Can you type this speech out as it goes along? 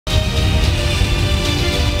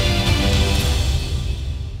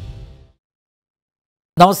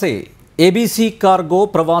നമസ്തേ. ABC cargo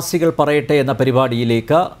പ്രവാസികൾ പറയട്ടെ എന്ന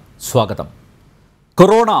പരിപാടിയിലേക്ക് സ്വാഗതം.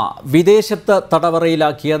 കൊറോണ വിദേശത്ത്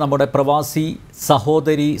തടവറയിലാക്കിയ നമ്മുടെ പ്രവാസി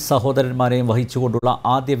സഹോദരന്മാരെയും വഹിച്ചുകൊണ്ടുള്ള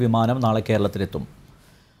ആദ്യ വിമാനം നാളെ കേരളത്തിലെത്തും.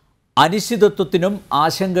 അനിശ്ചിതത്വത്തിനും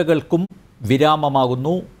ആശങ്കകൾക്കും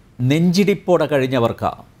വിരാമമാകുന്നു. നെഞ്ചിടിപ്പോടെ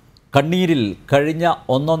കഴിഞ്ഞവർക്ക്, കണ്ണീരിൽ കഴിഞ്ഞ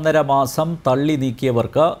 1.5 മാസം തള്ളി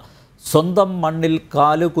നീക്കിയവർക്ക് സ്വന്തം മണ്ണിൽ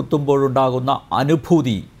കാലുകുത്തുമ്പോഴുണ്ടാകുന്ന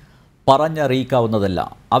അനുഭൂതി പറഞ്ഞറിയിക്കാവുന്നതല്ല.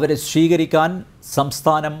 അവരെ സ്വീകരിക്കാൻ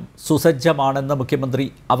സംസ്ഥാനം സുസജ്ജമാണെന്ന് മുഖ്യമന്ത്രി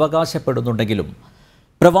അവകാശപ്പെടുന്നുണ്ടെങ്കിലും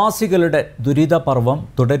പ്രവാസികളുടെ ദുരിതപർവം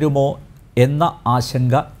തുടരുമോ എന്ന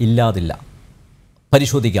ആശങ്ക ഇല്ലാതില്ല.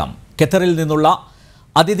 പരിശോധിക്കാം. ഖത്തറിൽ നിന്നുള്ള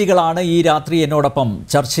അതിഥികളാണ് ഈ രാത്രി എന്നോടൊപ്പം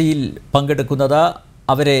ചർച്ചയിൽ പങ്കെടുക്കുന്നത്.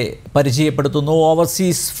 അവരെ പരിചയപ്പെടുത്തുന്നു.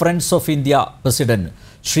 Overseas friends of India president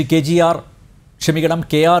Shri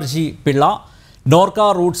KRG Pillai, Norka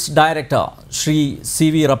Roots director Shri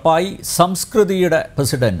CV Rappai, സംസ്കൃതിയുടെ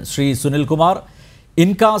പ്രസിഡന്റ് ശ്രീ സുനിൽകുമാർ,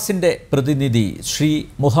 ഇൻകാസിൻ്റെ പ്രതിനിധി ശ്രീ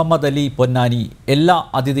മുഹമ്മദ് അലി പൊന്നാനി. എല്ലാ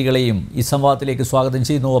അതിഥികളെയും ഈ സംവാദത്തിലേക്ക് സ്വാഗതം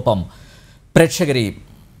ചെയ്യുന്നു. ഒപ്പം പ്രേക്ഷകരെയും.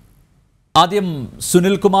 ആദ്യം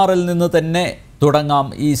സുനിൽകുമാറിൽ നിന്ന് തന്നെ തുടങ്ങാം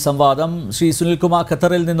ഈ സംവാദം. ശ്രീ സുനിൽകുമാർ,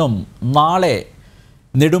 ഖത്തറിൽ നിന്നും നാളെ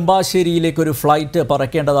നെടുമ്പാശ്ശേരിയിലേക്കൊരു ഫ്ലൈറ്റ്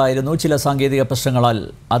പറക്കേണ്ടതായിരുന്നു. ചില സാങ്കേതിക പ്രശ്നങ്ങളാൽ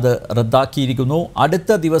അത് റദ്ദാക്കിയിരിക്കുന്നു.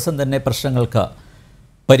 അടുത്ത ദിവസം തന്നെ പ്രശ്നങ്ങൾക്ക്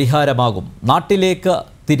പരിഹാരമാകും. നാട്ടിലേക്ക്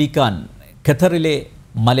തിരിക്കാൻ ഖത്തറിലെ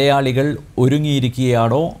മലയാളികൾ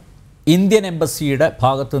ഒരുങ്ങിയിരിക്കുകയാണോ? ഇന്ത്യൻ എംബസിയുടെ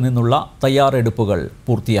ഭാഗത്തു നിന്നുള്ള തയ്യാറെടുപ്പുകൾ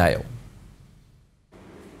പൂർത്തിയായോ?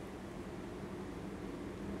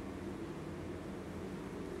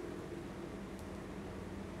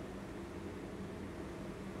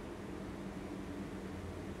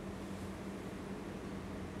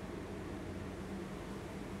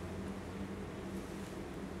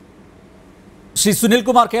 ശ്രീ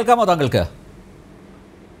സുനിൽകുമാർ, കേൾക്കാമോ താങ്കൾക്ക്?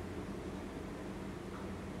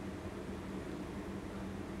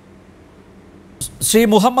 ശ്രീ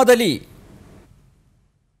മുഹമ്മദ്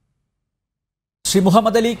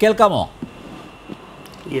അലി കേൾക്കാമോ?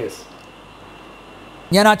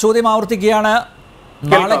 ഞാൻ ആ ചോദ്യം ആവർത്തിക്കുകയാണ്.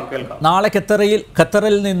 നാളെ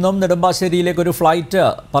ഖത്തറിൽ നിന്നും നെടുമ്പാശ്ശേരിയിലേക്ക് ഒരു ഫ്ലൈറ്റ്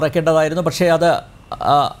പറക്കേണ്ടതായിരുന്നു. പക്ഷേ അത്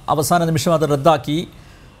അവസാന നിമിഷം അത് റദ്ദാക്കി.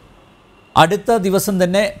 അടുത്ത ദിവസം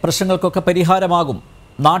തന്നെ പ്രശ്നങ്ങൾക്കൊക്കെ പരിഹാരമാകും.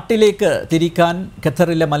 നാട്ടിലേക്ക് തിരിക്കാൻ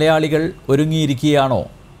ഖത്തറിലെ മലയാളികൾ ഒരുങ്ങിയിരിക്കുകയാണോ?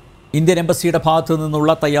 ഇന്ത്യൻ എംബസിയുടെ ഭാഗത്തു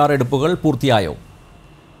നിന്നുള്ള തയ്യാറെടുപ്പുകൾ പൂർത്തിയായോ?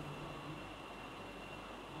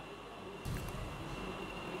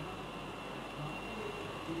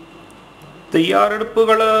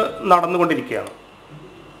 തയ്യാറെടുപ്പുകൾ നടന്നുകൊണ്ടിരിക്കുകയാണ്.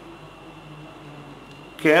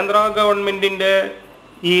 കേന്ദ്ര ഗവൺമെൻറ്റിൻ്റെ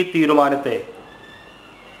ഈ തീരുമാനത്തെ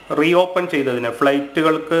റീഓപ്പൺ ചെയ്തതിന്,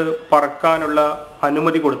 ഫ്ലൈറ്റുകൾക്ക് പറക്കാനുള്ള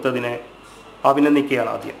അനുമതി കൊടുത്തതിനെ അഭിനന്ദിക്കുകയാണ്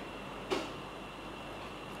ആദ്യം.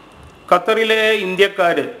 ഖത്തറിലെ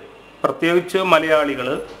ഇന്ത്യക്കാർ, പ്രത്യേകിച്ച് മലയാളികൾ,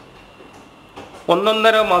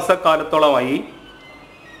 1.5 മാസക്കാലത്തോളമായി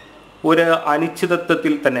ഒരു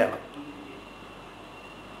അനിശ്ചിതത്വത്തിൽ തന്നെയാണ്.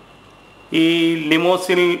 ഈ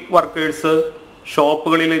ലിമോസിൻ വർക്കേഴ്സ്,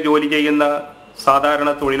 ഷോപ്പുകളിൽ ജോലി ചെയ്യുന്ന സാധാരണ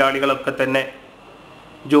തൊഴിലാളികളൊക്കെ തന്നെ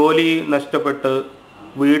ജോലി നഷ്ടപ്പെട്ട്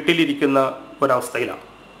വീട്ടിലിരിക്കുന്ന ഒരവസ്ഥയിലാണ്.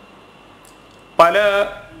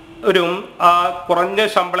 പലരും ആ കുറഞ്ഞ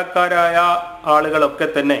ശമ്പളക്കാരായ ആളുകളൊക്കെ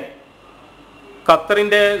തന്നെ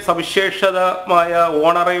ഖത്തറിൻ്റെ സവിശേഷതമായ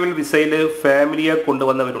ഓണറൈവൽ വിസയിൽ ഫാമിലിയെ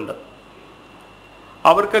കൊണ്ടുവന്നവരുണ്ട്.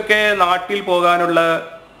 അവർക്കൊക്കെ നാട്ടിൽ പോകാനുള്ള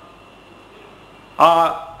ആ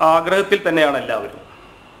ആഗ്രഹത്തിൽ തന്നെയാണ് എല്ലാവരും.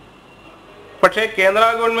 പക്ഷേ കേന്ദ്ര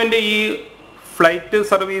ഗവൺമെൻറ് ഈ ഫ്ലൈറ്റ്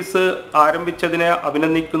സർവീസ് ആരംഭിച്ചതിനെ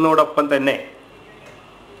അഭിനന്ദിക്കുന്നതോടൊപ്പം തന്നെ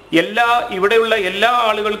ഇവിടെയുള്ള എല്ലാ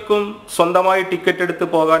ആളുകൾക്കും സ്വന്തമായി ടിക്കറ്റ് എടുത്ത്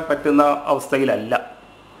പോകാൻ പറ്റുന്ന അവസ്ഥയിലല്ല.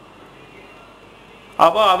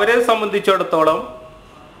 അപ്പോൾ അവരെ സംബന്ധിച്ചിടത്തോളം,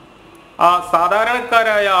 ആ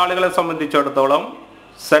സാധാരണക്കാരായ ആളുകളെ സംബന്ധിച്ചിടത്തോളം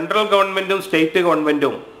സെൻട്രൽ ഗവൺമെൻറ്റും സ്റ്റേറ്റ്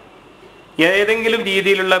ഗവൺമെൻറ്റും ഏതെങ്കിലും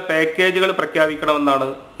രീതിയിലുള്ള പാക്കേജുകൾ പ്രഖ്യാപിക്കണമെന്നാണ്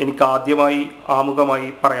എനിക്ക് ആദ്യമായി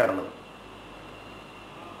ആമുഖമായി പറയാനുള്ളത്.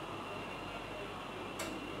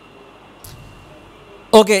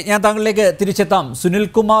 ഓക്കെ, ഞാൻ താങ്കളിലേക്ക് തിരിച്ചെത്താം.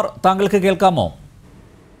 സുനിൽകുമാർ, താങ്കൾക്ക് കേൾക്കാമോ?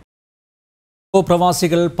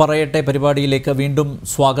 പ്രവാസികൾ പറയട്ടെ പരിപാടിയിലേക്ക് വീണ്ടും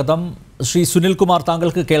സ്വാഗതം. ശ്രീ സുനിൽകുമാർ,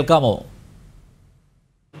 താങ്കൾക്ക് കേൾക്കാമോ?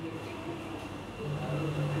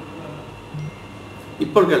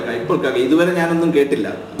 ഇപ്പോൾ കേൾക്കാം. ഇതുവരെ ഞാനൊന്നും കേട്ടില്ല.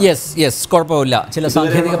 യെസ്, കുഴപ്പമില്ല.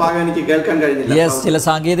 ചില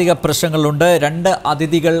സാങ്കേതിക പ്രശ്നങ്ങളുണ്ട്. 2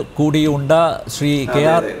 അതിഥികൾ കൂടിയുണ്ട്. ശ്രീ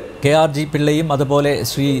KRG പിള്ളയും അതുപോലെ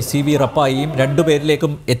ശ്രീ CV റപ്പായിയും. 2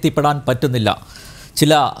 പേരിലേക്കും എത്തിപ്പെടാൻ പറ്റുന്നില്ല.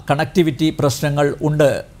 ചില കണക്ടിവിറ്റി പ്രശ്നങ്ങൾ ഉണ്ട്.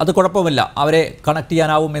 അത് കുഴപ്പമില്ല, അവരെ കണക്ട്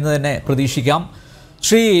ചെയ്യാനാവും എന്ന് തന്നെ പ്രതീക്ഷിക്കാം.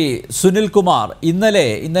 ശ്രീ സുനിൽകുമാർ,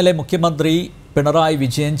 ഇന്നലെ മുഖ്യമന്ത്രി പിണറായി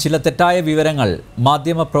വിജയൻ ചില തെറ്റായ വിവരങ്ങൾ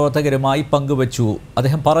മാധ്യമപ്രവർത്തകരുമായി പങ്കുവച്ചു.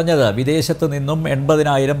 അദ്ദേഹം പറഞ്ഞത് വിദേശത്ത് നിന്നും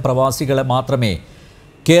 80,000 പ്രവാസികളെ മാത്രമേ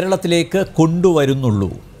കേരളത്തിലേക്ക്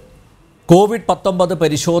കൊണ്ടുവരുന്നുള്ളൂ. COVID-19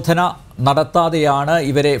 പരിശോധന നടത്താതെയാണ്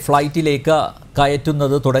ഇവരെ ഫ്ലൈറ്റിലേക്ക്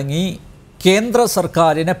കയറ്റുന്നത് തുടങ്ങി കേന്ദ്ര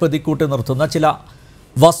സർക്കാരിനെ പ്രതിക്കൂട്ടി നിർത്തുന്ന ചില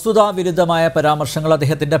വസ്തുതാവിരുദ്ധമായ പരാമർശങ്ങൾ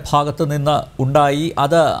അദ്ദേഹത്തിൻ്റെ ഭാഗത്ത് നിന്ന് ഉണ്ടായി.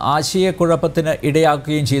 അത് ആശയക്കുഴപ്പത്തിന്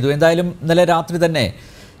ഇടയാക്കുകയും ചെയ്തു. എന്തായാലും ഇന്നലെ രാത്രി തന്നെ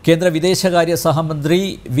കേന്ദ്ര വിദേശകാര്യ സഹമന്ത്രി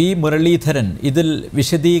വി മുരളീധരൻ ഇതിൽ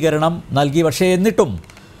വിശദീകരണം നൽകി. പക്ഷേ എന്നിട്ടും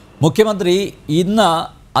മുഖ്യമന്ത്രി ഇന്ന്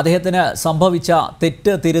അദ്ദേഹത്തിന് സംഭവിച്ച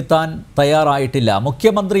തെറ്റ് തിരുത്താൻ തയ്യാറായിട്ടില്ല.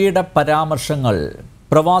 മുഖ്യമന്ത്രിയുടെ പരാമർശങ്ങൾ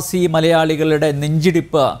പ്രവാസി മലയാളികളുടെ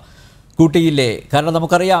നെഞ്ചിടിപ്പ് കൂട്ടിയില്ലേ? കാരണം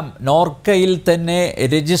നമുക്കറിയാം, നോർക്കയിൽ തന്നെ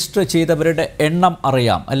രജിസ്റ്റർ ചെയ്തവരുടെ എണ്ണം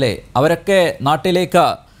അറിയാം അല്ലേ? അവരൊക്കെ നാട്ടിലേക്ക്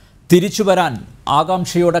തിരിച്ചു വരാൻ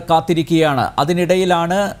ആകാംക്ഷയോടെ കാത്തിരിക്കുകയാണ്.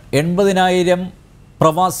 അതിനിടയിലാണ് 80,000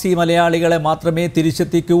 പ്രവാസി മലയാളികളെ മാത്രമേ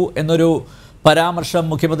തിരിച്ചെത്തിക്കൂ എന്നൊരു പരാമർശം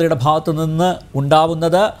മുഖ്യമന്ത്രിയുടെ ഭാഗത്തു നിന്ന്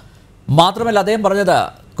ഉണ്ടാവുന്നത്. മാത്രമല്ല, അദ്ദേഹം പറഞ്ഞത്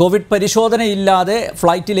കോവിഡ് പരിശോധനയില്ലാതെ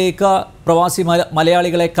ഫ്ലൈറ്റിലേക്ക് പ്രവാസി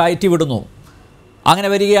മലയാളികളെ കയറ്റിവിടുന്നു. അങ്ങനെ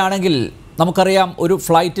വരികയാണെങ്കിൽ നമുക്കറിയാം, ഒരു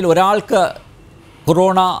ഫ്ലൈറ്റിൽ ഒരാൾക്ക്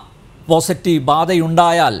കൊറോണ പോസിറ്റീവ്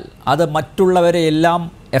ബാധയുണ്ടായാൽ അത് മറ്റുള്ളവരെ എല്ലാം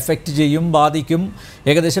എഫക്റ്റ് ചെയ്യും, ബാധിക്കും.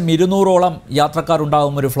 ഏകദേശം 200ഓളം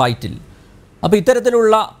യാത്രക്കാരുണ്ടാകും ഒരു ഫ്ലൈറ്റിൽ. അപ്പോൾ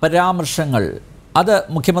ഇത്തരത്തിലുള്ള പരാമർശങ്ങൾ അത്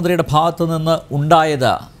മുഖ്യമന്ത്രിയുടെ ഭാഗത്തു നിന്ന്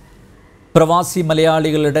ഉണ്ടായത് പ്രവാസി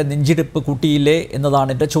മലയാളികളുടെ നെഞ്ചിടിപ്പ് കൂട്ടിയില്ലേ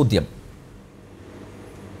എന്നതാണ് എൻ്റെ ചോദ്യം.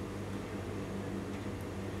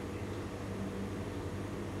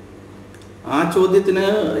 ആ ചോദ്യത്തിന്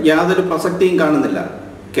യാതൊരു പ്രസക്തിയും കാണുന്നില്ല.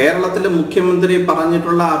 കേരളത്തിലെ മുഖ്യമന്ത്രി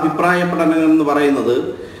പറഞ്ഞിട്ടുള്ള അഭിപ്രായ പ്രകടനം എന്ന് പറയുന്നത്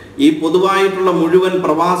ഈ പൊതുവായിട്ടുള്ള മുഴുവൻ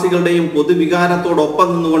പ്രവാസികളുടെയും പൊതുവികാരത്തോടൊപ്പം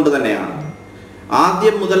നിന്നുകൊണ്ട് തന്നെയാണ്.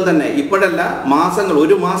 ആദ്യം മുതൽ തന്നെ, ഇപ്പോഴല്ല,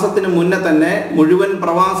 ഒരു മാസത്തിന് മുന്നേ തന്നെ മുഴുവൻ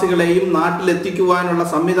പ്രവാസികളെയും നാട്ടിലെത്തിക്കുവാനുള്ള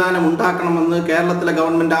സംവിധാനം ഉണ്ടാക്കണമെന്ന് കേരളത്തിലെ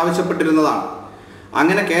ഗവൺമെൻറ് ആവശ്യപ്പെട്ടിരുന്നതാണ്.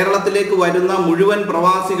 അങ്ങനെ കേരളത്തിലേക്ക് വരുന്ന മുഴുവൻ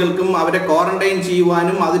പ്രവാസികൾക്കും അവരെ ക്വാറന്റൈൻ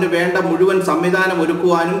ചെയ്യുവാനും അതിനു വേണ്ട മുഴുവൻ സംവിധാനം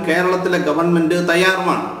ഒരുക്കുവാനും കേരളത്തിലെ ഗവൺമെൻറ്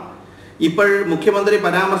തയ്യാറുമാണ്. ഇപ്പോൾ മുഖ്യമന്ത്രി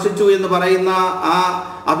പരാമർശിച്ചു എന്ന് പറയുന്ന ആ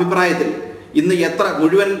അഭിപ്രായത്തിൽ ഇന്ന്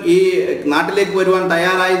മുഴുവൻ ഈ നാട്ടിലേക്ക് വരുവാൻ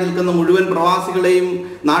തയ്യാറായി നിൽക്കുന്ന മുഴുവൻ പ്രവാസികളെയും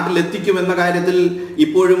നാട്ടിലെത്തിക്കുമെന്ന കാര്യത്തിൽ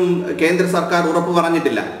ഇപ്പോഴും കേന്ദ്ര സർക്കാർ ഉറപ്പ്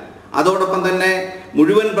പറഞ്ഞിട്ടില്ല. അതോടൊപ്പം തന്നെ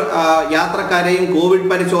മുഴുവൻ യാത്രക്കാരെയും കോവിഡ്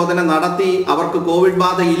പരിശോധന നടത്തി അവർക്ക് കോവിഡ്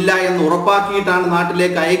ബാധ ഇല്ല എന്ന് ഉറപ്പാക്കിയിട്ടാണ്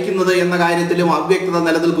നാട്ടിലേക്ക് അയക്കുന്നത് എന്ന കാര്യത്തിലും അവ്യക്തത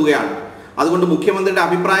നിലനിൽക്കുകയാണ്. അതുകൊണ്ട് മുഖ്യമന്ത്രിയുടെ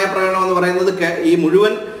അഭിപ്രായ പ്രകടനം എന്ന് പറയുന്നത് ഈ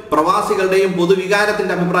മുഴുവൻ പ്രവാസികളുടെയും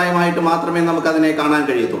പൊതുവികാരത്തിന്റെ അഭിപ്രായമായിട്ട് മാത്രമേ നമുക്കതിനെ കാണാൻ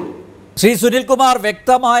കഴിയത്തുള്ളൂ. ശ്രീ സുനിൽകുമാർ,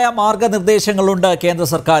 വ്യക്തമായ മാർഗനിർദ്ദേശങ്ങളുണ്ട് കേന്ദ്ര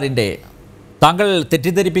സർക്കാരിൻ്റെ. താങ്കൾ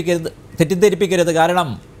തെറ്റിദ്ധരിപ്പിക്കരുത്. കാരണം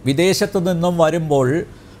വിദേശത്തു നിന്നും വരുമ്പോൾ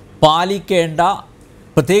പാലിക്കേണ്ട,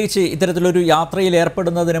 പ്രത്യേകിച്ച് ഇത്തരത്തിലൊരു യാത്രയിൽ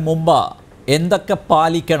ഏർപ്പെടുന്നതിന് മുമ്പ് എന്തൊക്കെ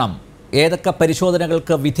പാലിക്കണം, ഏതൊക്കെ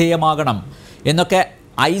പരിശോധനകൾക്ക് വിധേയമാകണം എന്നൊക്കെ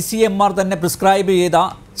ICMR തന്നെ പ്രിസ്ക്രൈബ് ചെയ്ത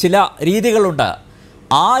ചില രീതികളുണ്ട്.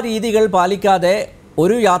 ആ രീതികൾ പാലിക്കാതെ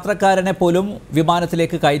ഒരു യാത്രക്കാരനെ പോലും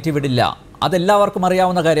വിമാനത്തിലേക്ക് കയറ്റിവിടില്ല. അതെല്ലാവർക്കും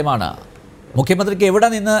അറിയാവുന്ന കാര്യമാണ്. മുഖ്യമന്ത്രിക്ക് എവിടെ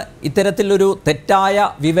നിന്ന് ഇത്തരത്തിലൊരു തെറ്റായ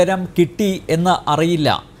വിവരം കിട്ടി എന്ന് അറിയില്ല.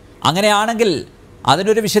 അങ്ങനെയാണെങ്കിൽ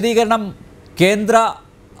അതിനൊരു വിശദീകരണം കേന്ദ്ര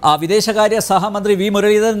വിദേശകാര്യ സഹമന്ത്രി വി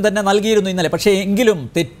മുരളീധരൻ തന്നെ നൽകിയിരുന്നു ഇന്നലെ. പക്ഷേ എങ്കിലും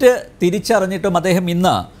തെറ്റ് തിരിച്ചറിഞ്ഞിട്ടും അദ്ദേഹം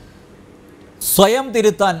ഇന്ന് സ്വയം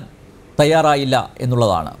തിരുത്താൻ തയ്യാറായില്ല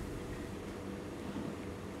എന്നുള്ളതാണ്.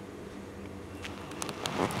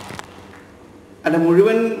 അല്ല,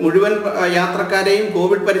 മുഴുവൻ യാത്രക്കാരെയും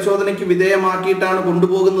കോവിഡ് പരിശോധനയ്ക്ക് വിധേയമാക്കിയിട്ടാണ്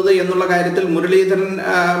കൊണ്ടുപോകുന്നത് എന്നുള്ള കാര്യത്തിൽ മുരളീധരൻ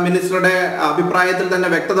മിനിസ്റ്ററുടെ അഭിപ്രായത്തിൽ തന്നെ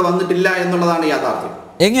വ്യക്തത വന്നിട്ടില്ല എന്നുള്ളതാണ് യാഥാർത്ഥ്യം.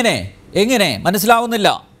 എങ്ങനെ മനസ്സിലാവുന്നില്ല?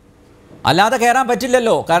 അല്ലാതെ കയറാൻ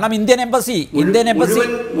പറ്റില്ലല്ലോ. കാരണം ഇന്ത്യൻ എംബസി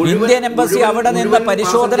അവിടെ നിന്ന്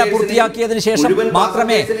പരിശോധന പൂർത്തിയാക്കിയതിന് ശേഷം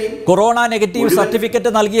മാത്രമേ, കൊറോണ നെഗറ്റീവ്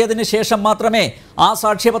സർട്ടിഫിക്കറ്റ് നൽകിയതിന് ശേഷം മാത്രമേ, ആ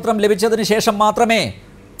സാക്ഷ്യപത്രം ലഭിച്ചതിന് ശേഷം മാത്രമേ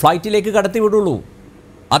ഫ്ലൈറ്റിലേക്ക് കടത്തിവിടുള്ളൂ.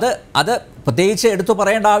 അത് പ്രത്യേകിച്ച് എടുത്തു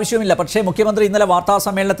പറയേണ്ട ആവശ്യമില്ല. പക്ഷേ മുഖ്യമന്ത്രി ഇന്നലെ വാർത്താ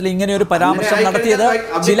സമ്മേളനത്തിൽ ഇങ്ങനെ ഒരു പരാമർശം നടത്തിയത്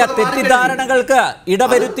ചില തെറ്റിദ്ധാരണകൾക്ക്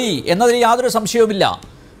ഇടവരുത്തി എന്നതിൽ യാതൊരു സംശയവുമില്ല.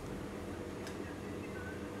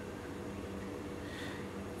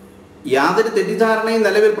 യാതൊരു തെറ്റിദ്ധാരണയും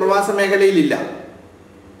നിലവിൽ പ്രവാസ മേഖലയിലില്ല.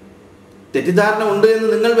 തെറ്റിദ്ധാരണ ഉണ്ട് എന്ന്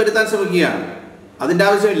നിങ്ങൾ വരുത്താൻ ശ്രമിക്കുകയാണ്. അതിൻ്റെ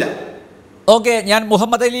ആവശ്യമില്ല. ഓക്കെ, ഞാൻ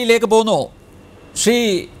മുഹമ്മദ് അലിയിലേക്ക് പോകുന്നു. ശ്രീ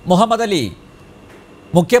മുഹമ്മദ് അലി,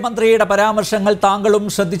 മുഖ്യമന്ത്രിയുടെ പരാമർശങ്ങൾ താങ്കളും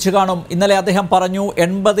ശ്രദ്ധിച്ചു കാണും. ഇന്നലെ അദ്ദേഹം പറഞ്ഞു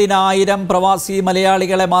 80,000 പ്രവാസി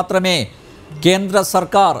മലയാളികളെ മാത്രമേ കേന്ദ്ര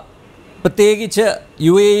സർക്കാർ പ്രത്യേകിച്ച്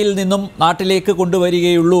UAE-യിൽ നിന്നും നാട്ടിലേക്ക്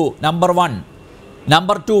കൊണ്ടുവരികയുള്ളൂ. നമ്പർ 1.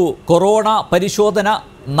 നമ്പർ 2, കൊറോണ പരിശോധന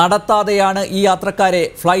നടത്താതെയാണ് ഈ യാത്രക്കാരെ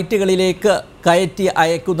ഫ്ലൈറ്റുകളിലേക്ക് കയറ്റി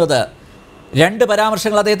അയക്കുന്നത്. രണ്ട്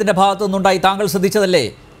പരാമർശങ്ങൾ അദ്ദേഹത്തിൻ്റെ ഭാഗത്തു നിന്നുണ്ടായി. താങ്കൾ ശ്രദ്ധിച്ചതല്ലേ?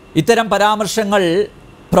 ഇത്തരം പരാമർശങ്ങൾ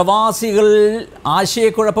പ്രവാസികൾ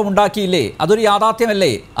ആശയക്കുഴപ്പമുണ്ടാക്കിയില്ലേ? അതൊരു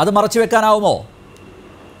യാഥാർത്ഥ്യമല്ലേ? അത് മറച്ചു വെക്കാനാവുമോ?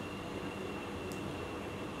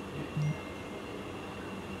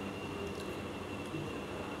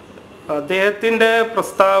 അദ്ദേഹത്തിൻ്റെ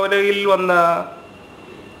പ്രസ്താവനയിൽ വന്ന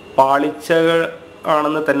പാളിച്ചകൾ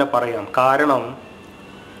ആണെന്ന് തന്നെ പറയാം. കാരണം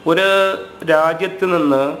ഒരു രാജ്യത്ത്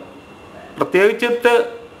നിന്ന്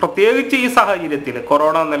പ്രത്യേകിച്ച് ഈ സാഹചര്യത്തിൽ,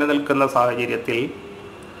 കൊറോണ നിലനിൽക്കുന്ന സാഹചര്യത്തിൽ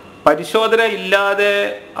പരിശോധന ഇല്ലാതെ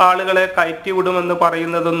ആളുകളെ കയറ്റിവിടുമെന്ന്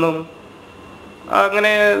പറയുന്നതൊന്നും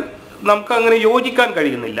നമുക്കങ്ങനെ യോജിക്കാൻ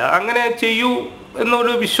കഴിയുന്നില്ല. അങ്ങനെ ചെയ്യൂ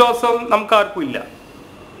എന്നൊരു വിശ്വാസം നമുക്കാർക്കും ഇല്ല.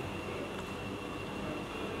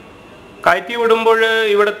 കയറ്റി വിടുമ്പോൾ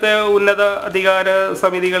ഇവിടുത്തെ ഉന്നത അധികാര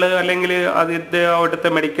സമിതികൾ അല്ലെങ്കിൽ അവിടുത്തെ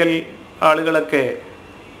മെഡിക്കൽ ആളുകളൊക്കെ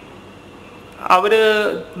അവർ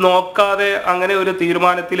നോക്കാതെ അങ്ങനെ ഒരു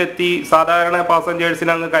തീരുമാനത്തിലെത്തി സാധാരണ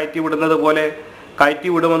പാസഞ്ചേഴ്സിനെ അങ്ങ് കയറ്റി വിടുന്നത് പോലെ കയറ്റി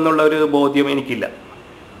വിടുമെന്നുള്ള ഒരു ബോധ്യം എനിക്കില്ല.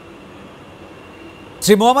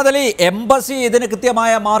 ശ്രീ മുഹമ്മദ് അലി, എംബസി ഇതിന്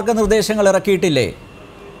കൃത്യമായ മാർഗനിർദ്ദേശങ്ങൾ ഇറക്കിയിട്ടില്ലേ?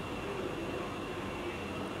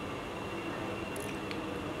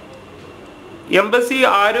 എംബസി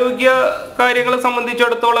ആരോഗ്യ കാര്യങ്ങളെ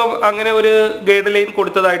സംബന്ധിച്ചിടത്തോളം അങ്ങനെ ഒരു ഗൈഡ് ലൈൻ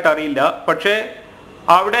കൊടുത്തതായിട്ട് അറിയില്ല. പക്ഷേ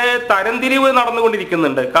അവിടെ തരംതിരിവ്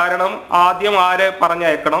നടന്നുകൊണ്ടിരിക്കുന്നുണ്ട്. കാരണം ആദ്യം ആരെ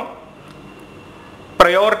പറഞ്ഞയക്കണം,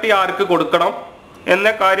 പ്രയോറിറ്റി ആർക്ക് കൊടുക്കണം എന്ന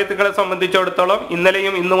കാര്യങ്ങളെ സംബന്ധിച്ചിടത്തോളം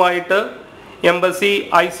ഇന്നലെയും ഇന്നുമായിട്ട് എംബസി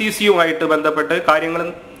ICCയുമായിട്ട് ബന്ധപ്പെട്ട് കാര്യങ്ങൾ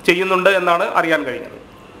ചെയ്യുന്നുണ്ട് എന്നാണ് അറിയാൻ കഴിഞ്ഞത്.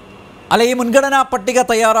 അല്ല, ഈ മുൻഗണനാ പട്ടിക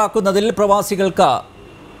തയ്യാറാക്കുന്നതിൽ പ്രവാസികൾക്ക്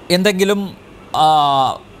എന്തെങ്കിലും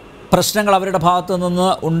പ്രശ്നങ്ങൾ അവരുടെ ഭാഗത്തു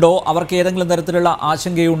നിന്ന് ഉണ്ടോ? അവർക്ക് ഏതെങ്കിലും തരത്തിലുള്ള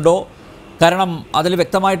ആശങ്കയുണ്ടോ? കാരണം അതിൽ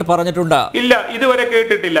വ്യക്തമായിട്ട് പറഞ്ഞിട്ടുണ്ട്. ഇല്ല, ഇതുവരെ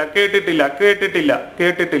കേട്ടിട്ടില്ല.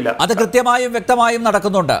 അത് കൃത്യമായും വ്യക്തമായും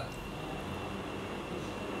നടക്കുന്നുണ്ട്.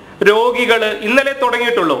 രോഗികൾ ഇന്നലെ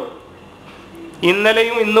തുടങ്ങിയിട്ടുള്ളൂ.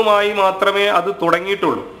 ഇന്നലെയും ഇന്നുമായി മാത്രമേ അത്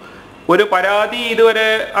തുടങ്ങിയിട്ടുള്ളൂ. ഒരു പരാതി ഇതുവരെ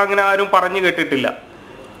അങ്ങനെ ആരും പറഞ്ഞു കേട്ടിട്ടില്ല.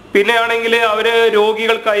 പിന്നെ ആണെങ്കിൽ അവര്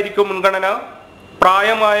രോഗികൾക്കായിരിക്കും മുൻഗണന,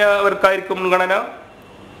 പ്രായമായവർക്കായിരിക്കും മുൻഗണന.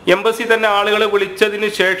 എംബസി തന്നെ ആളുകളെ വിളിച്ചതിന്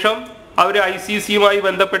ശേഷം അവർ ICCയുമായി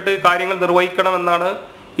ബന്ധപ്പെട്ട് കാര്യങ്ങൾ നിർവഹിക്കണമെന്നാണ്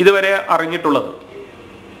ഇതുവരെ അറിഞ്ഞിട്ടുള്ളത്.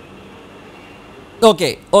 ഓക്കെ,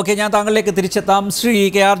 ഞാൻ താങ്കളിലേക്ക് തിരിച്ചെത്താം. ശ്രീ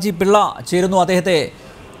KRG പിള്ള ചേരുന്നു. അദ്ദേഹത്തെ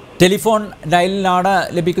ടെലിഫോൺ ലൈനിലാണ്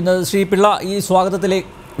ലഭിക്കുന്നത്. ശ്രീ പിള്ള,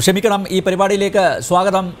 ഈ പരിപാടിയിലേക്ക്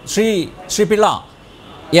സ്വാഗതം. ശ്രീ പിള്ള,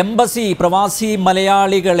 എംബസി പ്രവാസി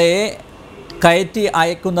മലയാളികളെ കയറ്റി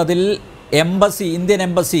അയക്കുന്നതിൽ ഇന്ത്യൻ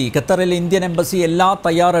എംബസി, ഖത്തറിലെ ഇന്ത്യൻ എംബസി എല്ലാ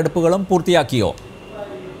തയ്യാറെടുപ്പുകളും പൂർത്തിയാക്കിയോ?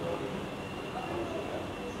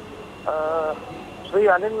 ശ്രീ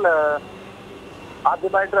അനിൽ,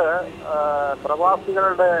 ആദ്യമായിട്ട്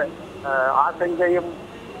പ്രവാസികളുടെ ആശങ്കയും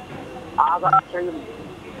ആകാംക്ഷയും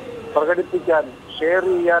പ്രകടിപ്പിക്കാൻ, ഷെയർ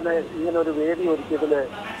ചെയ്യാൻ ഇങ്ങനൊരു വേദി ഒരുക്കിയതിൽ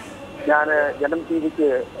ഞാൻ ജനം TVക്ക്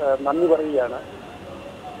നന്ദി പറയുകയാണ്.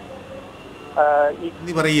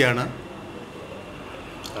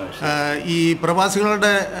 ഈ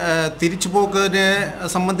പ്രവാസികളുടെ തിരിച്ചുപോക്കിനെ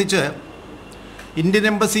സംബന്ധിച്ച് ഇന്ത്യൻ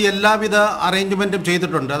എംബസി എല്ലാവിധ അറേഞ്ച്മെൻറ്റും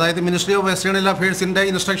ചെയ്തിട്ടുണ്ട്. അതായത് മിനിസ്ട്രി ഓഫ് എക്സ്റ്റേണൽ അഫയേഴ്സിൻ്റെ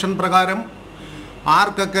ഇൻസ്ട്രക്ഷൻ പ്രകാരം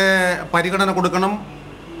ആർക്കൊക്കെ പരിഗണന കൊടുക്കണം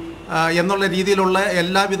എന്നുള്ള രീതിയിലുള്ള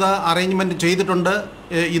എല്ലാവിധ അറേഞ്ച്മെൻറ്റും ചെയ്തിട്ടുണ്ട്.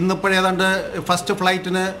 ഇന്നിപ്പോൾ ഏതാണ്ട് ഫസ്റ്റ്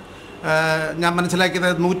ഫ്ലൈറ്റിന് ഞാൻ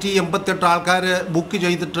മനസ്സിലാക്കിയത് 188 ആൾക്കാർ ബുക്ക്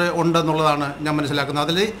ചെയ്തിട്ട് ഉണ്ടെന്നുള്ളതാണ് ഞാൻ മനസ്സിലാക്കുന്നത്.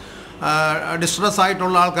 അതിൽ ഡിസ്ട്രസ്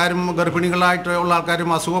ആയിട്ടുള്ള ആൾക്കാരും ഗർഭിണികളായിട്ടുള്ള ആൾക്കാരും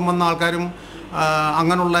അസുഖം വന്ന ആൾക്കാരും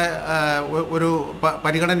അങ്ങനെയുള്ള ഒരു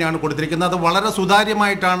പരിഗണനയാണ് കൊടുത്തിരിക്കുന്നത്. അത് വളരെ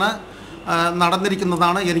സുതാര്യമായിട്ടാണ്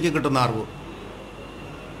നടന്നിരിക്കുന്നതാണ് എനിക്ക് കിട്ടുന്ന അറിവ്.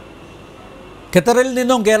 ഖത്തറിൽ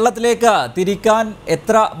നിന്നും കേരളത്തിലേക്ക് തിരിക്കാൻ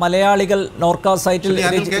എത്ര മലയാളികൾ നോർക്ക സൈറ്റിൽ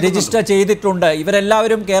രജിസ്റ്റർ ചെയ്തിട്ടുണ്ട്?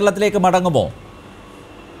 ഇവരെല്ലാവരും കേരളത്തിലേക്ക് മടങ്ങുമോ?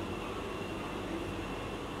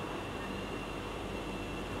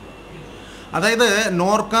 അതായത്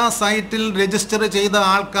നോർക്ക സൈറ്റിൽ രജിസ്റ്റർ ചെയ്ത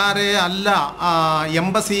ആൾക്കാരെ അല്ല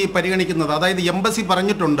എംബസി പരിഗണിക്കുന്നത്. അതായത് എംബസി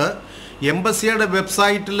പറഞ്ഞിട്ടുണ്ട്, എംബസിയുടെ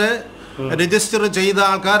വെബ്സൈറ്റിൽ രജിസ്റ്റർ ചെയ്ത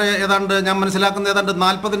ആൾക്കാർ ഏതാണ്ട് ഞാൻ മനസ്സിലാക്കുന്നത് ഏതാണ്ട്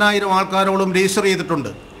 40,000 ആൾക്കാരോളം രജിസ്റ്റർ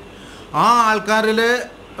ചെയ്തിട്ടുണ്ട്. ആ ആൾക്കാരിൽ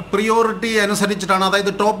പ്രിയോറിറ്റി അനുസരിച്ചിട്ടാണ്,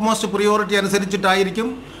 അതായത് ടോപ്പ് മോസ്റ്റ് പ്രിയോറിറ്റി അനുസരിച്ചിട്ടായിരിക്കും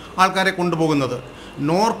ആൾക്കാരെ കൊണ്ടുപോകുന്നത്.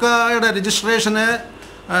 നോർക്കയുടെ രജിസ്ട്രേഷന്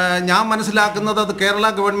ഞാൻ മനസ്സിലാക്കുന്നത് അത് കേരള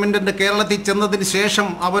ഗവൺമെൻറ്റിൻ്റെ കേരളത്തിൽ ചെന്നതിന് ശേഷം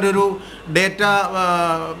അവരൊരു ഡേറ്റ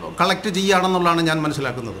കളക്ട് ചെയ്യുകയാണെന്നുള്ളതാണ് ഞാൻ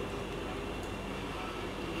മനസ്സിലാക്കുന്നത്.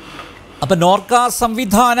 അപ്പം നോർക്ക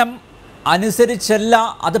സംവിധാനം അനുസരിച്ചല്ല,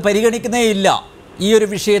 അത് പരിഗണിക്കുന്നേയില്ല. ഈ ഒരു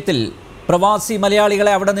വിഷയത്തിൽ പ്രവാസി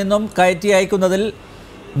മലയാളികളെ അവിടെ നിന്നും കയറ്റി അയക്കുന്നതിൽ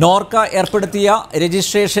നോർക്ക ഏർപ്പെടുത്തിയ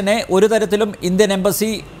രജിസ്ട്രേഷനെ ഒരു തരത്തിലും ഇന്ത്യൻ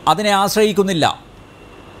എംബസി അതിനെ ആശ്രയിക്കുന്നില്ല.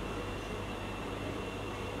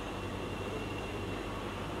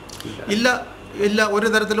 ഇല്ല ഇല്ല, ഒരു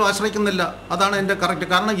തരത്തിലും ആശ്രയിക്കുന്നില്ല. അതാണ് എൻ്റെ കറക്റ്റ്.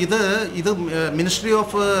 കാരണം ഇത് മിനിസ്ട്രി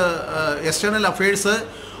ഓഫ് എക്സ്റ്റേണൽ അഫയേഴ്സ്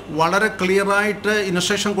വളരെ ക്ലിയറായിട്ട്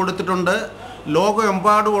ഇൻസ്ട്രക്ഷൻ കൊടുത്തിട്ടുണ്ട്.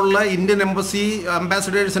 ലോകമെമ്പാടുമുള്ള ഇന്ത്യൻ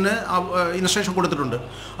അംബാസിഡേഴ്സിന് ഇൻസ്ട്രക്ഷൻ കൊടുത്തിട്ടുണ്ട്.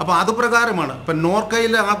 അപ്പോൾ അത് പ്രകാരമാണ്. ഇപ്പം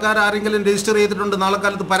നോർക്കയിലെ ആൾക്കാർ ആരെങ്കിലും രജിസ്റ്റർ ചെയ്തിട്ടുണ്ട്, നാളെ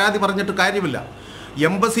കാലത്ത് പരാതി പറഞ്ഞിട്ട് കാര്യമില്ല.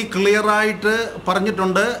 എംബസി ക്ലിയറായിട്ട്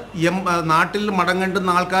പറഞ്ഞിട്ടുണ്ട്, നാട്ടിൽ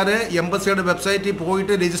മടങ്ങേണ്ടുന്ന ആൾക്കാർ എംബസിയുടെ വെബ്സൈറ്റിൽ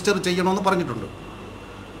പോയിട്ട് രജിസ്റ്റർ ചെയ്യണമെന്ന് പറഞ്ഞിട്ടുണ്ട്.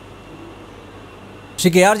 ശ്രീ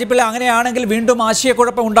KRG പിള്ള, അങ്ങനെയാണെങ്കിൽ വീണ്ടും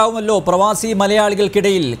ആശയക്കുഴപ്പം ഉണ്ടാവുമല്ലോ പ്രവാസി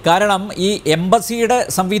മലയാളികൾക്കിടയിൽ. കാരണം ഈ എംബസിയുടെ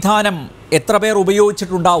സംവിധാനം എത്ര പേർ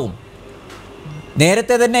ഉപയോഗിച്ചിട്ടുണ്ടാവും?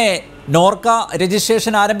 നേരത്തെ തന്നെ നോർക്ക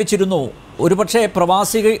രജിസ്ട്രേഷൻ ആരംഭിച്ചിരുന്നു. ഒരുപക്ഷെ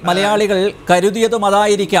പ്രവാസി മലയാളികൾ കരുതിയതും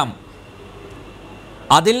അതായിരിക്കാം.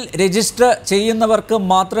 അതിൽ രജിസ്റ്റർ ചെയ്യുന്നവർക്ക്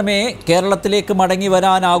മാത്രമേ കേരളത്തിലേക്ക് മടങ്ങി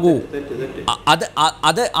വരാനാകൂ.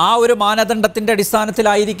 അത് ആ ഒരു മാനദണ്ഡത്തിൻ്റെ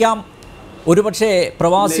അടിസ്ഥാനത്തിലായിരിക്കാം ഒരുപക്ഷെ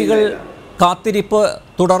പ്രവാസികൾ കാത്തിരിപ്പ്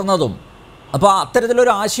തുടർന്നതും. അപ്പോൾ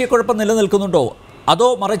അത്തരത്തിലൊരു ആശയക്കുഴപ്പം നിലനിൽക്കുന്നുണ്ടോ? അതോ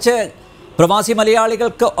മറിച്ച് പ്രവാസി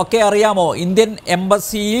മലയാളികൾക്ക് ഒക്കെ അറിയാമോ ഇന്ത്യൻ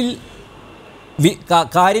എംബസിയിൽ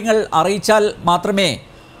കാര്യങ്ങൾ അറിയിച്ചാൽ മാത്രമേ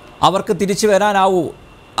അവർക്ക് തിരിച്ചു വരാനാവൂ?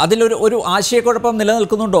 അതിലൊരു ആശയക്കുഴപ്പം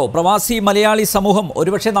നിലനിൽക്കുന്നുണ്ടോ പ്രവാസി മലയാളി സമൂഹം?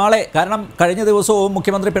 ഒരുപക്ഷെ നാളെ, കാരണം കഴിഞ്ഞ ദിവസവും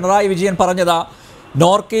മുഖ്യമന്ത്രി പിണറായി വിജയൻ പറഞ്ഞത്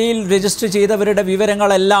നോർക്കയിൽ രജിസ്റ്റർ ചെയ്തവരുടെ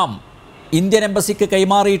വിവരങ്ങളെല്ലാം ഇന്ത്യൻ എംബസിക്ക്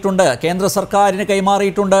കൈമാറിയിട്ടുണ്ട്, കേന്ദ്ര സർക്കാരിന്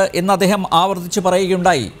കൈമാറിയിട്ടുണ്ട് എന്ന് അദ്ദേഹം ആവർത്തിച്ച്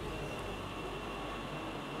പറയുകയുണ്ടായി.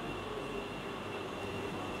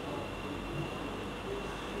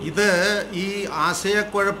 ഇത് ഈ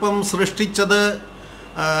ആശയക്കുഴപ്പം സൃഷ്ടിച്ചത്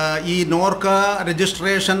ഈ നോർക്ക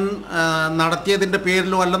രജിസ്ട്രേഷൻ നടത്തിയതിൻ്റെ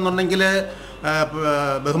പേരിലോ അല്ലെന്നുണ്ടെങ്കിൽ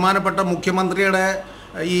ബഹുമാനപ്പെട്ട മുഖ്യമന്ത്രിയുടെ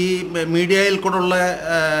ഈ മീഡിയയിൽ കൂടെയുള്ള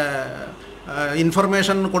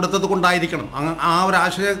ഇൻഫർമേഷൻ കൊടുത്തത് കൊണ്ടായിരിക്കണം ആ ഒരു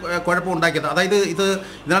ആശയക്കുഴപ്പം ഉണ്ടാക്കിയത്. അതായത്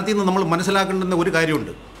ഇതിനകത്ത് നിന്ന് നമ്മൾ മനസ്സിലാക്കേണ്ടുന്ന ഒരു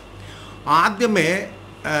കാര്യമുണ്ട്. ആദ്യമേ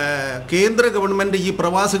കേന്ദ്ര ഗവൺമെൻറ് ഈ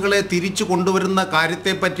പ്രവാസികളെ തിരിച്ചു കൊണ്ടുവരുന്ന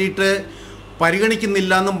കാര്യത്തെ പറ്റിയിട്ട്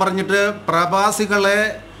പരിഗണിക്കുന്നില്ല എന്നും പറഞ്ഞിട്ട് പ്രവാസികളെ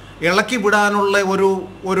ഇളക്കി വിടാനുള്ള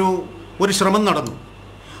ഒരു ശ്രമം നടന്നു.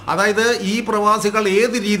 അതായത് ഈ പ്രവാസികൾ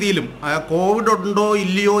ഏത് രീതിയിലും കോവിഡ് ഉണ്ടോ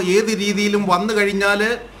ഇല്ലയോ ഏത് രീതിയിലും വന്നു കഴിഞ്ഞാൽ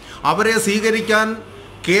അവരെ സ്വീകരിക്കാൻ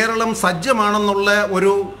കേരളം സജ്ജമാണെന്നുള്ള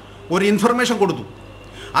ഒരു ഇൻഫർമേഷൻ കൊടുത്തു.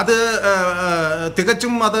 അത്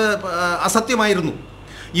തികച്ചും അസത്യമായിരുന്നു.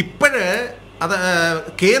 ഇപ്പോഴേ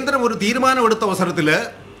കേന്ദ്രം ഒരു തീരുമാനമെടുത്ത അവസരത്തിൽ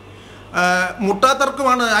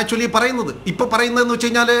മുട്ടാത്തർക്കുമാണ് ആക്ച്വലി പറയുന്നത്. ഇപ്പോൾ പറയുന്നതെന്ന് വെച്ച്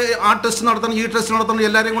കഴിഞ്ഞാൽ ആ ടെസ്റ്റ് നടത്തണം, ഈ ടെസ്റ്റ് നടത്തണം,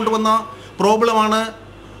 എല്ലാവരെയും കൊണ്ടുവന്ന പ്രോബ്ലമാണ്.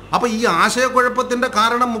 അപ്പോൾ ഈ ആശയക്കുഴപ്പത്തിൻ്റെ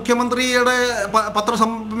കാരണം മുഖ്യമന്ത്രിയുടെ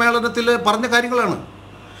പത്രസമ്മേളനത്തിൽ പറഞ്ഞ കാര്യങ്ങളാണ്.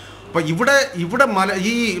 അപ്പോൾ ഇവിടെ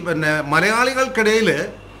മലയാളികൾക്കിടയിൽ,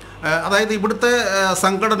 അതായത് ഇവിടുത്തെ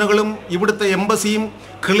സംഘടനകളും ഇവിടുത്തെ എംബസിയും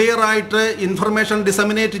ക്ലിയറായിട്ട് ഇൻഫർമേഷൻ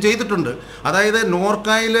ഡിസമിനേറ്റ് ചെയ്തിട്ടുണ്ട്. അതായത്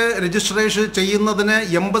നോർക്കയിൽ രജിസ്ട്രേഷൻ ചെയ്യുന്നതിന്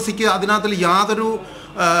എംബസിക്ക് അതിനകത്തിൽ യാതൊരു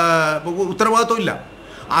ഉത്തരവാദിത്വം ഇല്ല.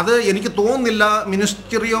 അത് എനിക്ക് തോന്നുന്നില്ല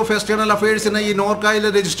മിനിസ്ട്രി ഓഫ് എക്സ്റ്റേണൽ അഫയേഴ്സിന് ഈ നോർക്കയിൽ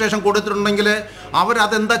രജിസ്ട്രേഷൻ കൊടുത്തിട്ടുണ്ടെങ്കിൽ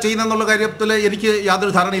അവരതെന്താ ചെയ്യുന്നതെന്നുള്ള കാര്യത്തിൽ എനിക്ക്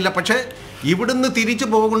യാതൊരു ധാരണയില്ല. പക്ഷേ ഇവിടുന്ന് തിരിച്ചു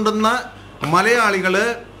പോകേണ്ടുന്ന മലയാളികൾ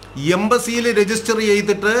എംബസിയിൽ രജിസ്റ്റർ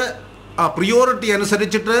ചെയ്തിട്ട് പ്രിയോറിറ്റി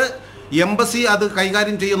അനുസരിച്ചിട്ട് എംബസി അത്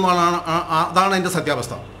കൈകാര്യം ചെയ്യുന്നതാണ്. അതാണ് അതിൻ്റെ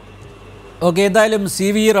സത്യാവസ്ഥ. ഓക്കെ, എന്തായാലും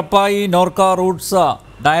CV റപ്പായി നോർക്ക റൂട്ട്സ്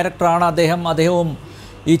ഡയറക്ടറാണ് അദ്ദേഹവും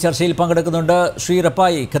ഈ ചർച്ചയിൽ പങ്കെടുക്കുന്നുണ്ട്. ശ്രീ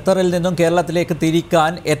റപ്പായി, ഖത്തറിൽ നിന്നും കേരളത്തിലേക്ക്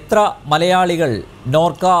തിരിക്കാൻ എത്ര മലയാളികൾ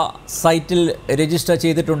നോർക്ക സൈറ്റിൽ രജിസ്റ്റർ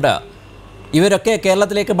ചെയ്തിട്ടുണ്ട്? ഇവരൊക്കെ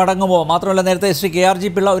കേരളത്തിലേക്ക് മടങ്ങുമോ? മാത്രമല്ല, നേരത്തെ ശ്രീ KRG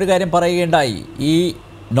പിള്ള ഒരു കാര്യം പറയുകയുണ്ടായി, ഈ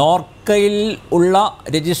നോർക്കയിൽ ഉള്ള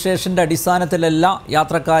രജിസ്ട്രേഷൻ്റെ അടിസ്ഥാനത്തിലല്ല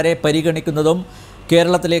യാത്രക്കാരെ പരിഗണിക്കുന്നതും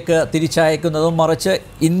കേരളത്തിലേക്ക് തിരിച്ചയക്കുന്നതും, മറിച്ച്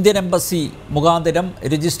ഇന്ത്യൻ എംബസി മുഖാന്തരം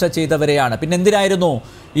രജിസ്റ്റർ ചെയ്തവരെയാണ്. പിന്നെ എന്തിനായിരുന്നു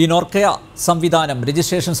ഈ നോർക്ക സംവിധാനം,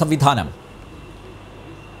 രജിസ്ട്രേഷൻ സംവിധാനം?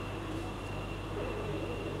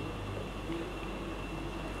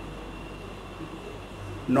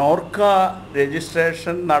 നോർക്ക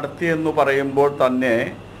രജിസ്ട്രേഷൻ നടത്തിയെന്ന് പറയുമ്പോൾ തന്നെ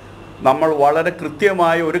നമ്മൾ വളരെ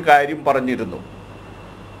കൃത്യമായ ഒരു കാര്യം പറഞ്ഞിരുന്നു.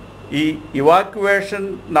 ഈ ഇവാക്യുവേഷൻ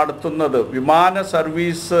നടത്തുന്നത്, വിമാന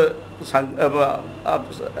സർവീസ്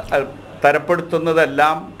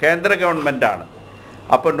തരപ്പെടുത്തുന്നതെല്ലാം കേന്ദ്ര ഗവൺമെൻറ്റാണ്.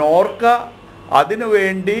 അപ്പോൾ നോർക്ക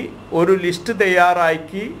അതിനുവേണ്ടി ഒരു ലിസ്റ്റ്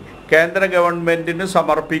തയ്യാറാക്കി കേന്ദ്ര ഗവൺമെൻറ്റിന്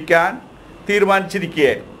സമർപ്പിക്കാൻ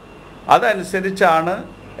തീരുമാനിച്ചിരിക്കുകയായിരുന്നു. അതനുസരിച്ചാണ്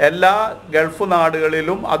എല്ലാ ഗൾഫ്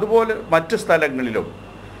നാടുകളിലും അതുപോലെ മറ്റ് സ്ഥലങ്ങളിലും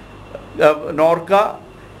നോർക്ക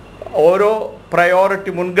ഓരോ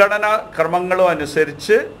പ്രയോറിറ്റി മുൻഗണനാ ക്രമങ്ങളും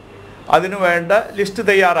അനുസരിച്ച് അതിനുവേണ്ട ലിസ്റ്റ്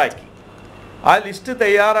തയ്യാറാക്കി. ആ ലിസ്റ്റ്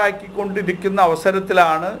തയ്യാറാക്കിക്കൊണ്ടിരിക്കുന്ന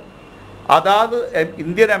അവസരത്തിലാണ് അതാത്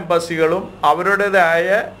ഇന്ത്യൻ എംബസികളും അവരുടേതായ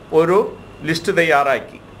ഒരു ലിസ്റ്റ്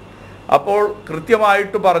തയ്യാറാക്കി. അപ്പോൾ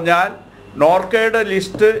കൃത്യമായിട്ട് പറഞ്ഞാൽ നോർക്കയുടെ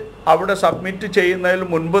ലിസ്റ്റ് അവിടെ സബ്മിറ്റ് ചെയ്യുന്നതിന്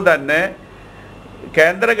മുൻപ് തന്നെ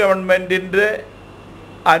കേന്ദ്ര ഗവൺമെൻറ്റിൻ്റെ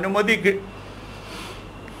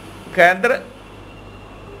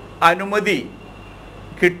അനുമതി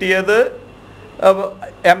കിട്ടിയത്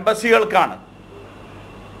എംബസികൾക്കാണ്.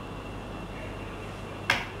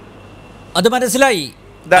 അത് മനസ്സിലായി.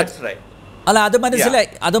 അല്ല, അത് മനസ്സിലായി.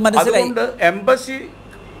 എംബസി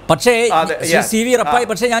പക്ഷേ സി വി റപ്പായി,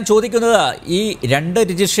 പക്ഷേ ഞാൻ ചോദിക്കുന്നത് ഈ 2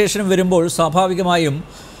 രജിസ്ട്രേഷൻ വരുമ്പോൾ സ്വാഭാവികമായും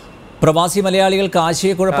പ്രവാസി മലയാളികൾക്ക്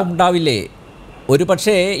ആശയക്കുഴപ്പം ഉണ്ടാവില്ലേ? ഒരു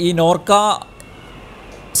പക്ഷേ ഈ നോർക്ക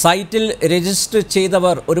സൈറ്റിൽ രജിസ്റ്റർ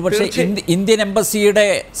ചെയ്തവർ ഒരുപക്ഷെ ഇന്ത്യൻ എംബസിയുടെ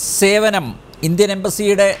സേവനം, ഇന്ത്യൻ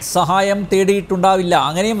എംബസിയുടെ സഹായം തേടിയിട്ടുണ്ടാവില്ല.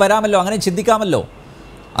 അങ്ങനെയും വരാമല്ലോ, അങ്ങനെ ചിന്തിക്കാമല്ലോ.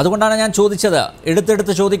 അതുകൊണ്ടാണ് ഞാൻ ചോദിച്ചത്,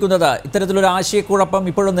 എടുത്തെടുത്ത് ചോദിക്കുന്നത്. ഇത്തരത്തിലൊരു ആശയക്കുഴപ്പം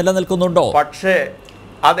ഇപ്പോഴും നിലനിൽക്കുന്നുണ്ടോ? പക്ഷേ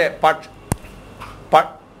അതെ,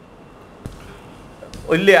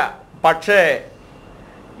 ഇല്ല. പക്ഷേ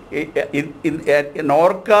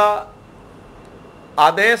നോർക്ക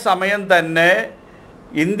അതേ സമയം തന്നെ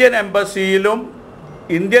ഇന്ത്യൻ എംബസിയിലും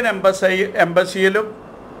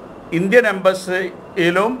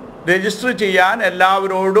രജിസ്റ്റർ ചെയ്യാൻ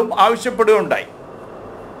എല്ലാവരോടും ആവശ്യപ്പെടുകയുണ്ടായി.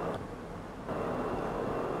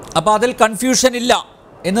 അപ്പോൾ അതിൽ കൺഫ്യൂഷൻ ഇല്ല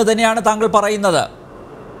എന്ന് തന്നെയാണ് താങ്കൾ പറയുന്നത്?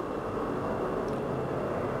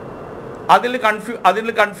 അതിൽ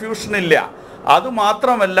കൺഫ്യൂഷൻ ഇല്ല.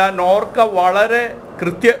 അതുമാത്രമല്ല, നോർക്ക വളരെ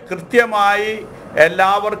കൃത്യമായി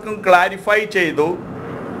എല്ലാവർക്കും ക്ലാരിഫൈ ചെയ്തു.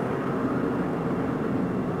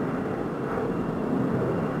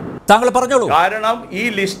 താങ്കൾ പറഞ്ഞോളൂ. കാരണം ഈ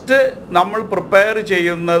ലിസ്റ്റ് നമ്മൾ പ്രിപ്പയർ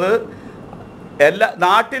ചെയ്യുന്നത്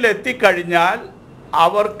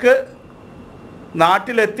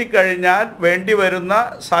നാട്ടിലെത്തിക്കഴിഞ്ഞാൽ വേണ്ടിവരുന്ന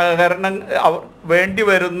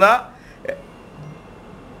വേണ്ടിവരുന്ന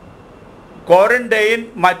ക്വാറന്റൈൻ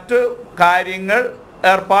മറ്റു കാര്യങ്ങൾ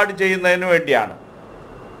ഏർപ്പാട് ചെയ്യുന്നതിന് വേണ്ടിയാണ്.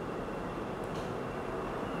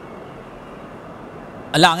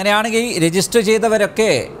 അല്ല, അങ്ങനെയാണെങ്കിൽ രജിസ്റ്റർ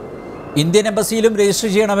ചെയ്തവരൊക്കെ ഇന്ത്യൻ എംബസിയിലും രജിസ്റ്റർ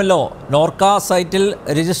ചെയ്യണമല്ലോ. നോർക്ക സൈറ്റിൽ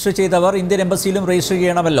രജിസ്റ്റർ ചെയ്തവർ ഇന്ത്യൻ എംബസിയിലും രജിസ്റ്റർ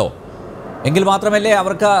ചെയ്യണമല്ലോ. എങ്കിൽ മാത്രമല്ലേ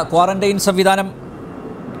അവർക്ക് ക്വാറന്റൈൻ സംവിധാനം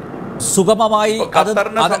സുഗമമായി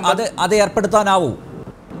അത് ഏർപ്പെടുത്താനാവൂ.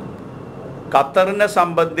 ഖത്തറിനെ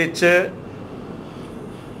സംബന്ധിച്ച്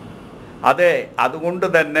അതെ, അതുകൊണ്ട്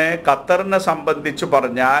തന്നെ ഖത്തറിനെ സംബന്ധിച്ച്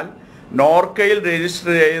പറഞ്ഞാൽ നോർക്കയിൽ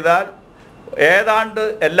രജിസ്റ്റർ ചെയ്താൽ ഏതാണ്ട്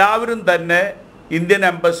എല്ലാവരും തന്നെ ഇന്ത്യൻ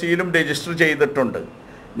എംബസിയിലും രജിസ്റ്റർ ചെയ്തിട്ടുണ്ട്.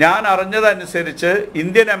 ഞാൻ അറിഞ്ഞതനുസരിച്ച്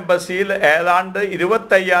ഇന്ത്യൻ എംബസിയിൽ ഏതാണ്ട്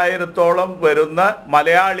 25,000-ഓളം വരുന്ന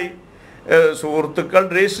മലയാളി സുഹൃത്തുക്കൾ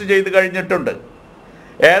രജിസ്റ്റർ ചെയ്ത് കഴിഞ്ഞിട്ടുണ്ട്.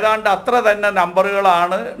 ഏതാണ്ട് അത്ര തന്നെ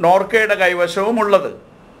നമ്പറുകളാണ് നോർക്കയുടെ കൈവശവും ഉള്ളത്.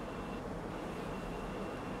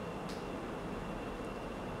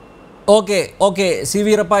 ഓക്കെ സി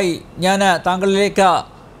വി റപ്പായി, ഞാൻ താങ്കളിലേക്ക്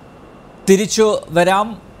തിരിച്ചു വരാം.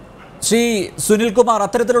 ശ്രീ സുനിൽകുമാർ,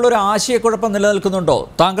 അത്തരത്തിലുള്ളൊരു ആശയക്കുഴപ്പം നിലനിൽക്കുന്നുണ്ടോ?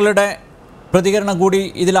 താങ്കളുടെ പ്രതികരണം കൂടി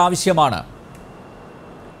ഇതിൽ ആവശ്യമാണ്.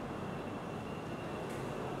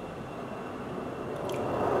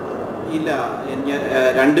 ഇല്ല,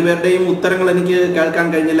 രണ്ടുപേരുടെയും ഉത്തരങ്ങൾ എനിക്ക് കേൾക്കാൻ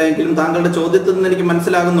കഴിഞ്ഞില്ല. എങ്കിലും താങ്കളുടെ ചോദ്യത്തിൽ നിന്ന് എനിക്ക്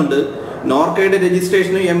മനസ്സിലാകുന്നുണ്ട്, നോർക്കയുടെ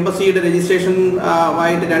രജിസ്ട്രേഷനും എംബസിയുടെ രജിസ്ട്രേഷൻ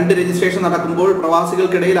ആയിട്ട് 2 രജിസ്ട്രേഷൻ നടക്കുമ്പോൾ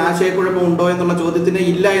പ്രവാസികൾക്കിടയിൽ ആശയക്കുഴപ്പം ഉണ്ടോ എന്നുള്ള ചോദ്യത്തിന്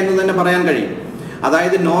ഇല്ല എന്ന് തന്നെ പറയാൻ കഴിയും.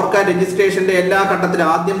 അതായത് നോർക്ക രജിസ്ട്രേഷന്റെ എല്ലാ ഘട്ടത്തിലും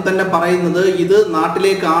ആദ്യം തന്നെ പറയുന്നത് ഇത്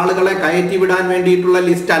നാട്ടിലേക്ക് ആളുകളെ കയറ്റിവിടാൻ വേണ്ടിയിട്ടുള്ള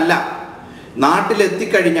ലിസ്റ്റ് അല്ല.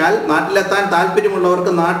 നാട്ടിലെത്താൻ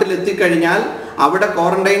താല്പര്യമുള്ളവർക്ക് നാട്ടിലെത്തിക്കഴിഞ്ഞാൽ അവിടെ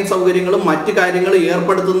ക്വാറന്റൈൻ സൗകര്യങ്ങളും മറ്റു കാര്യങ്ങളും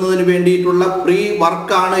ഏർപ്പെടുത്തുന്നതിന് വേണ്ടിയിട്ടുള്ള പ്രീ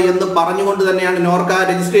വർക്കാണ് എന്ന് പറഞ്ഞുകൊണ്ട് തന്നെയാണ് നോർക്ക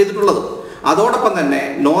രജിസ്റ്റർ ചെയ്തിട്ടുള്ളത്. അതോടൊപ്പം തന്നെ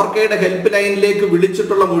നോർക്കയുടെ ഹെൽപ്പ് ലൈനിലേക്ക്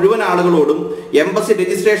വിളിച്ചിട്ടുള്ള മുഴുവൻ ആളുകളോടും എംബസി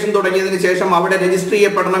രജിസ്ട്രേഷൻ തുടങ്ങിയതിന് ശേഷം അവിടെ രജിസ്റ്റർ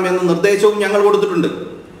ചെയ്യപ്പെടണം എന്ന നിർദ്ദേശവും ഞങ്ങൾ കൊടുത്തിട്ടുണ്ട്.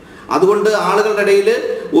 അതുകൊണ്ട് ആളുകളുടെ ഇടയിൽ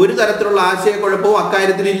ഒരു തരത്തിലുള്ള ആശയക്കുഴപ്പവും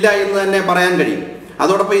അക്കാര്യത്തിൽ ഇല്ല എന്ന് തന്നെ പറയാൻ കഴിയും.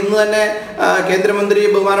 അതോടൊപ്പം ഇന്ന് തന്നെ കേന്ദ്രമന്ത്രി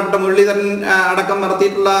ബഹുമാനപ്പെട്ട മുരളീധരൻ അടക്കം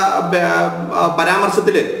നടത്തിയിട്ടുള്ള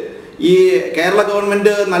പരാമർശത്തിൽ ഈ കേരള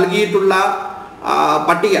ഗവൺമെന്റ് നൽകിയിട്ടുള്ള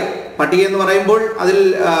പട്ടിക എന്ന് പറയുമ്പോൾ അതിൽ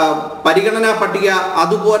പരിഗണനാ പട്ടിക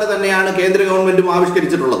അതുപോലെ തന്നെയാണ് കേന്ദ്ര ഗവൺമെന്റും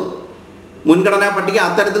ആവിഷ്കരിച്ചിട്ടുള്ളത്. മുൻഗണനാ പട്ടിക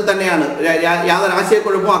അത്തരത്തിൽ തന്നെയാണ്. യാതൊരു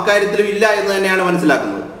ആശയക്കുഴപ്പവും അക്കാര്യത്തിലും ഇല്ല എന്ന് തന്നെയാണ്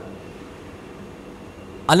മനസ്സിലാക്കുന്നത്.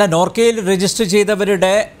 അല്ല, നോർക്കയിൽ രജിസ്റ്റർ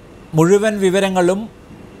ചെയ്തവരുടെ മുഴുവൻ വിവരങ്ങളും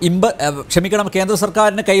കേന്ദ്ര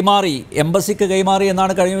സർക്കാരിന് കൈമാറി, എംബസിക്ക് കൈമാറി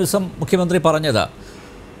എന്നാണ് കഴിഞ്ഞ ദിവസം മുഖ്യമന്ത്രി പറഞ്ഞത്.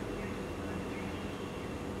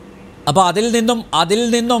 അപ്പൊ അതിൽ നിന്നും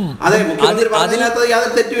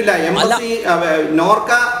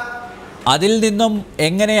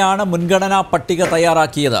എങ്ങനെയാണ് മുൻഗണനാ പട്ടിക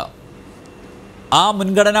തയ്യാറാക്കിയത്? ആ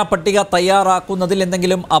മുൻഗണനാ പട്ടിക തയ്യാറാക്കുന്നതിൽ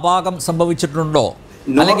എന്തെങ്കിലും അപാകം സംഭവിച്ചിട്ടുണ്ടോ?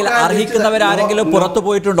 അല്ലെങ്കിൽ അർഹിക്കുന്നവരാരെങ്കിലും പുറത്തു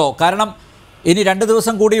പോയിട്ടുണ്ടോ? കാരണം ഇനി 2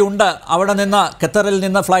 ദിവസം കൂടി ഉണ്ട് അവിടെ നിന്ന് ഖത്തറിൽ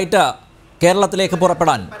നിന്ന് ഫ്ലൈറ്റ് കേരളത്തിലേക്ക്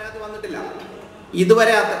പുറപ്പെടാൻ. പരാതി വന്നിട്ടില്ല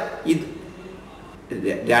ഇതുവരെ.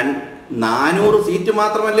 400 സീറ്റ്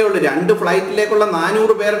മാത്രമല്ലേ ഉള്ളൂ. 2 ഫ്ലൈറ്റിലേക്കുള്ള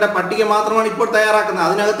 400 പേരുടെ പട്ടിക മാത്രമാണ് ഇപ്പോൾ തയ്യാറാക്കുന്നത്.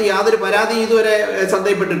 അതിനകത്ത് യാതൊരു പരാതിയും ഇതുവരെ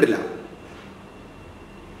ശ്രദ്ധയിൽപ്പെട്ടിട്ടില്ല.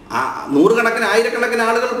 നൂറുകണക്കിന് ആയിരക്കണക്കിന്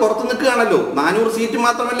ആളുകൾ പുറത്തു നിൽക്കുകയാണല്ലോ. 400 സീറ്റ്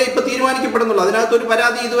മാത്രമല്ലേ ഇപ്പൊ തീരുമാനിക്കപ്പെടുന്നുള്ളൂ. അതിനകത്ത് ഒരു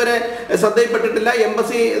പരാതി ഇതുവരെ ശ്രദ്ധയിൽപ്പെട്ടിട്ടില്ല.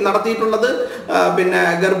 എംബസി നടത്തിയിട്ടുള്ളത് പിന്നെ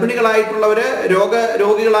ഗർഭിണികളായിട്ടുള്ളവര്,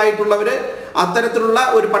 രോഗികളായിട്ടുള്ളവര്, അത്തരത്തിലുള്ള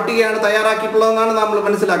ഒരു പട്ടികയാണ് തയ്യാറാക്കിയിട്ടുള്ളതെന്നാണ് നമ്മൾ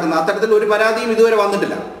മനസ്സിലാക്കുന്നത്. അത്തരത്തിൽ ഒരു പരാതിയും ഇതുവരെ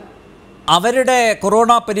വന്നിട്ടില്ല. അവരുടെ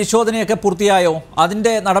കൊറോണ പരിശോധനയൊക്കെ പൂർത്തിയായോ?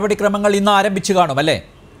 അതിന്റെ നടപടിക്രമങ്ങൾ ഇന്ന് ആരംഭിച്ചു കാണും അല്ലേ?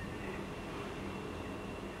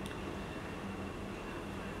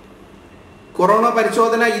 കൊറോണ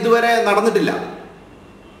പരിശോധന ഇതുവരെ നടന്നിട്ടില്ല.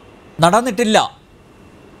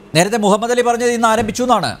 നേരത്തെ മുഹമ്മദ് അലി പറഞ്ഞത് ഇന്ന് ആരംഭിച്ചു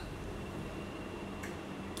എന്നാണ്.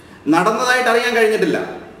 നടന്നതായിട്ട് അറിയാൻ കഴിഞ്ഞിട്ടില്ല.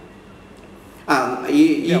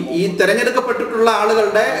 ഈ തെരഞ്ഞെടുക്കപ്പെട്ടിട്ടുള്ള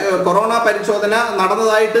ആളുകളുടെ കൊറോണ പരിശോധന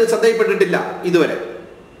നടന്നതായിട്ട് ശ്രദ്ധയിൽപ്പെട്ടിട്ടില്ല ഇതുവരെ.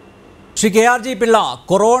 ശ്രീ KRG പിള്ള,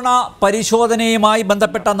 കൊറോണ പരിശോധനയുമായി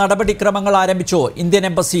ബന്ധപ്പെട്ട നടപടിക്രമങ്ങൾ ആരംഭിച്ചോ ഇന്ത്യൻ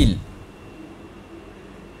എംബസിയിൽ?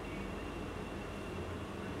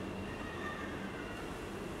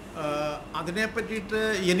 അതിനെ പറ്റിയിട്ട്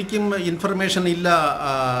എനിക്കും ഇൻഫർമേഷൻ ഇല്ല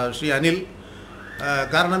ശ്രീ അനിൽ.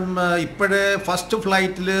 കാരണം ഇപ്പോഴേ ഫസ്റ്റ്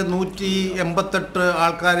ഫ്ലൈറ്റിൽ 188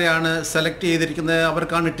 ആൾക്കാരെയാണ് സെലക്ട് ചെയ്തിരിക്കുന്നത്.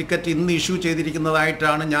 അവർക്കാണ് ടിക്കറ്റ് ഇന്ന് ഇഷ്യൂ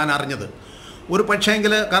ചെയ്തിരിക്കുന്നതായിട്ടാണ് ഞാൻ അറിഞ്ഞത്. ഒരു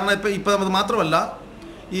പക്ഷേങ്കിൽ കാരണം ഇപ്പം അത് മാത്രമല്ല,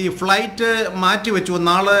 ഈ ഫ്ലൈറ്റ് മാറ്റിവെച്ചു.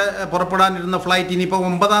 നാളെ പുറപ്പെടാനിരുന്ന ഫ്ലൈറ്റ് ഇനിയിപ്പോൾ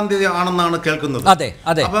 9-ാം തീയതി ആണെന്നാണ് കേൾക്കുന്നത്.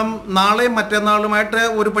 അപ്പം നാളെയും മറ്റന്നാളുമായിട്ട്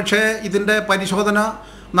ഒരു പക്ഷേ ഇതിൻ്റെ പരിശോധന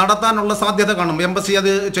നടത്താനുള്ള സാധ്യത കാണും. എംബസി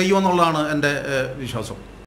അത് ചെയ്യുമെന്നുള്ളതാണ് എൻ്റെ വിശ്വാസം.